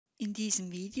In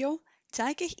diesem Video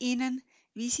zeige ich Ihnen,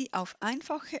 wie Sie auf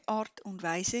einfache Art und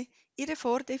Weise Ihre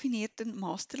vordefinierten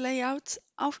Masterlayouts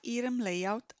auf Ihrem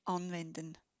Layout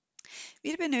anwenden.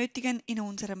 Wir benötigen in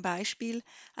unserem Beispiel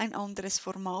ein anderes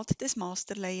Format des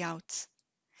Masterlayouts.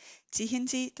 Ziehen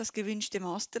Sie das gewünschte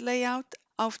Masterlayout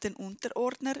auf den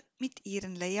Unterordner mit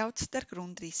Ihren Layouts der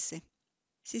Grundrisse.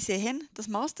 Sie sehen, das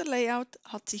Masterlayout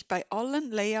hat sich bei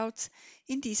allen Layouts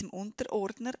in diesem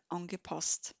Unterordner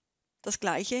angepasst. Das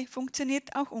gleiche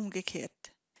funktioniert auch umgekehrt.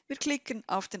 Wir klicken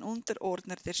auf den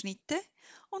Unterordner der Schnitte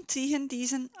und ziehen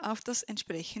diesen auf das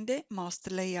entsprechende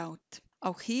Masterlayout.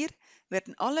 Auch hier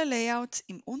werden alle Layouts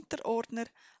im Unterordner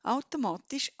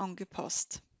automatisch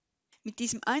angepasst. Mit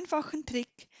diesem einfachen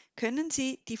Trick können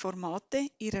Sie die Formate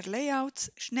Ihrer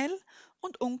Layouts schnell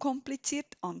und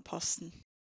unkompliziert anpassen.